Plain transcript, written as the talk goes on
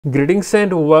Greetings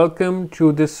and welcome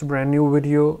to this brand new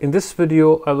video. In this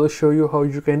video, I will show you how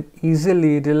you can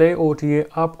easily delay OTA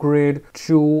upgrade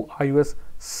to iOS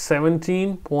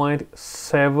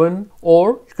 17.7,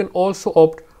 or you can also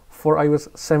opt for iOS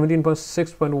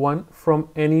 17.6.1 from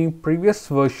any previous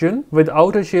version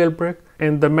without a jailbreak,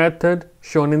 and the method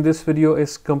shown in this video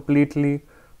is completely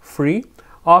free.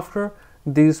 After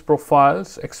these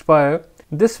profiles expire,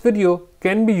 this video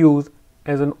can be used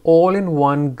as an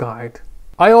all-in-one guide.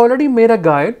 I already made a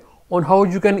guide on how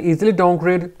you can easily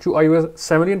downgrade to iOS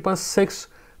 17.6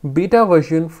 beta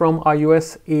version from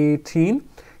iOS 18.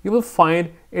 You will find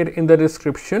it in the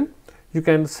description. You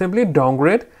can simply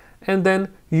downgrade and then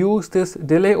use this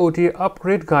delay OTA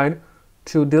upgrade guide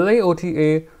to delay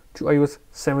OTA to iOS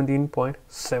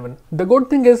 17.7. The good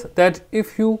thing is that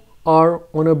if you are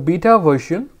on a beta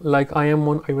version, like I am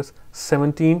on iOS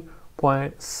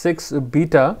 17.6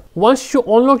 beta, once you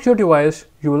unlock your device,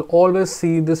 you will always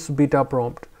see this beta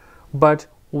prompt. But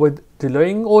with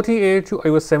delaying OTA to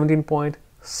iOS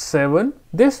 17.7,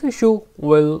 this issue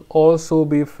will also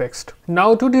be fixed.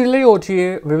 Now, to delay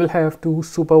OTA, we will have to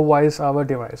supervise our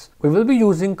device. We will be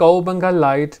using Cowabunga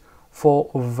Lite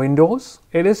for Windows.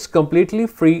 It is completely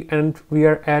free and we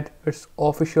are at its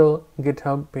official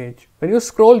GitHub page. When you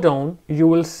scroll down, you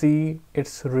will see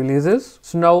its releases.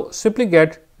 So now simply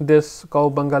get this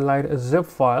Cowabunga Lite zip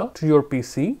file to your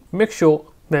PC. Make sure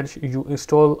that you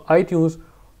install iTunes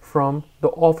from the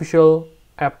official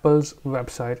Apple's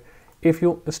website. If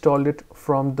you installed it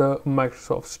from the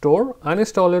Microsoft Store,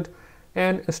 uninstall it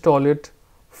and install it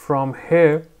from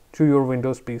here to your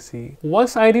Windows PC.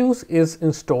 Once iTunes is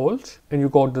installed and you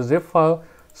got the zip file,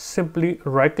 simply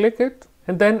right click it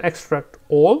and then extract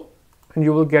all, and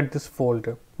you will get this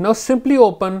folder. Now simply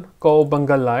open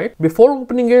Cowabunga Lite. Before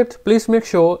opening it, please make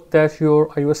sure that your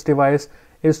iOS device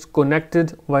is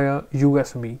connected via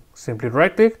USB. Simply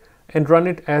right click and run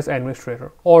it as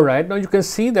administrator. Alright, now you can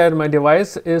see that my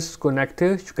device is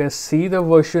connected. You can see the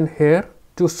version here.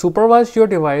 To supervise your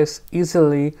device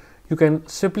easily, you can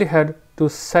simply head to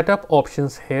setup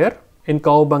options here in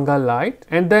Cowabunga Lite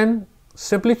and then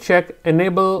simply check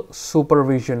enable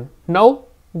supervision. Now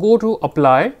go to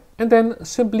apply and then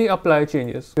simply apply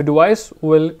changes. Your device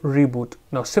will reboot.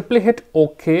 Now simply hit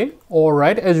OK.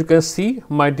 Alright, as you can see,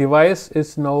 my device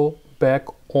is now back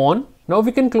on. Now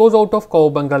we can close out of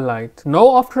Cowabunga Lite.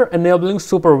 Now after enabling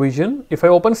supervision, if I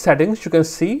open settings, you can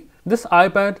see this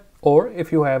iPad, or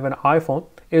if you have an iPhone,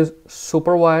 is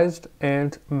supervised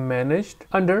and managed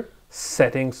under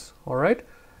settings. Alright,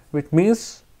 which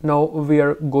means now we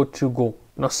are good to go.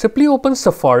 Now simply open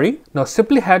Safari. Now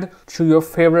simply head to your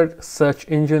favorite search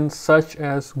engine such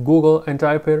as Google and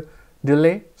type here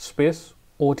delay space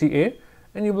OTA,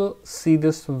 and you will see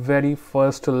this very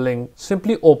first link.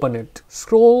 Simply open it.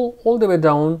 Scroll all the way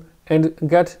down and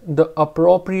get the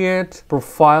appropriate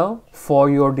profile for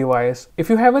your device. If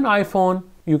you have an iPhone,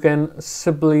 you can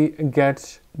simply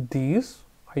get these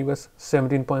iOS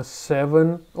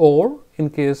 17.7, or in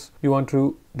case you want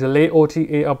to delay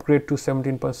OTA upgrade to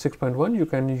 17.6.1, you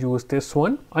can use this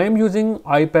one. I am using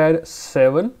iPad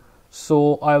 7,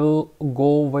 so I will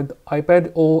go with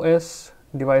iPad OS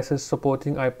devices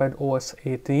supporting iPad OS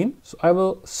 18. So I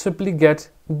will simply get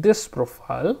this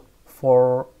profile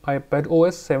for iPad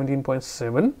OS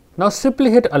 17.7. Now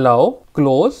simply hit allow,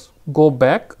 close, go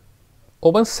back,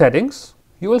 open settings.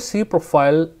 You will see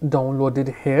profile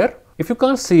downloaded here. If you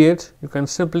can't see it, you can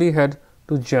simply head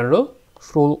to general,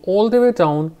 scroll all the way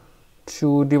down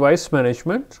to device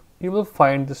management. You will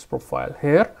find this profile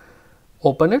here.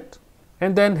 Open it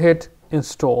and then hit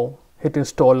install. Hit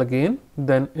install again,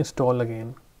 then install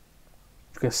again.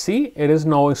 You can see it is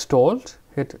now installed.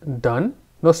 Hit done.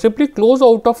 Now simply close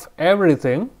out of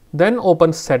everything, then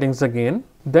open settings again,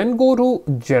 then go to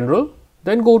general,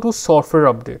 then go to software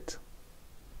update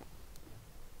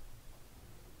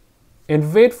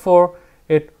and wait for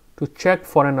it to check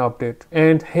for an update.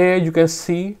 And here you can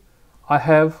see I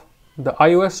have the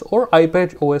iOS or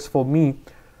iPad OS for me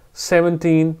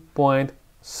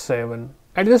 17.7.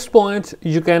 At this point,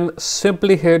 you can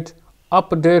simply hit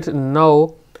update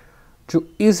now to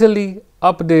easily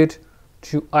update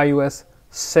to iOS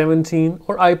 17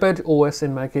 or iPad OS,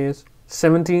 in my case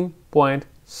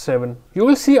 17.7. You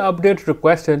will see update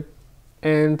requested,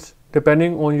 and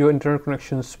depending on your internet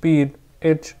connection speed,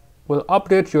 it will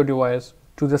update your device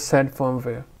to the said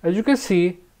firmware. As you can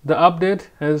see, the update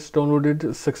has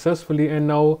downloaded successfully and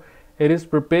now it is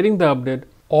preparing the update.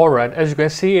 Alright, as you can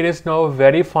see, it is now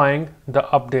verifying the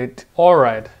update.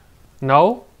 Alright,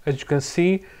 now as you can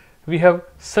see, we have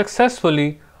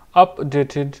successfully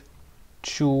updated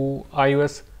to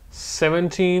iOS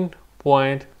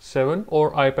 17.7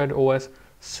 or iPad OS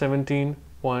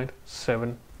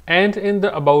 17.7 and in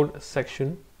the about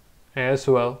section as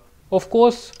well. Of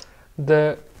course,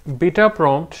 the beta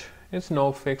prompt is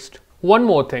now fixed. One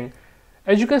more thing,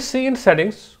 as you can see in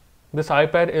settings, this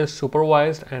iPad is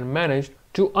supervised and managed.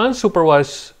 To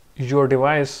unsupervise your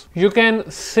device, you can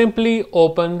simply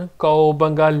open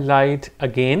Cowabunga Lite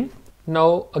again.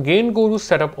 Now again go to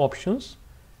setup options,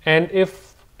 and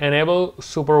if enable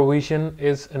supervision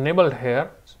is enabled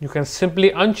here, you can simply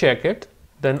uncheck it,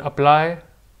 then apply,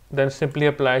 then simply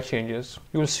apply changes.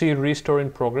 You will see restore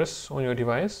in progress on your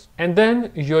device, and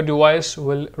then your device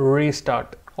will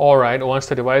restart. Alright, once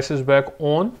the device is back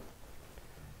on,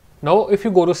 now if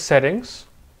you go to settings,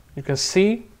 you can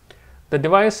see the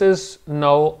device is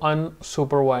now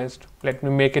unsupervised. Let me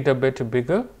make it a bit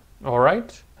bigger.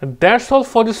 Alright, that's all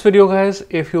for this video, guys.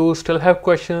 If you still have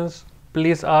questions,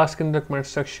 please ask in the comment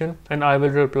section and I will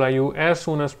reply you as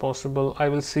soon as possible. I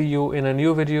will see you in a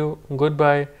new video.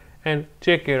 Goodbye and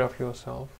take care of yourself.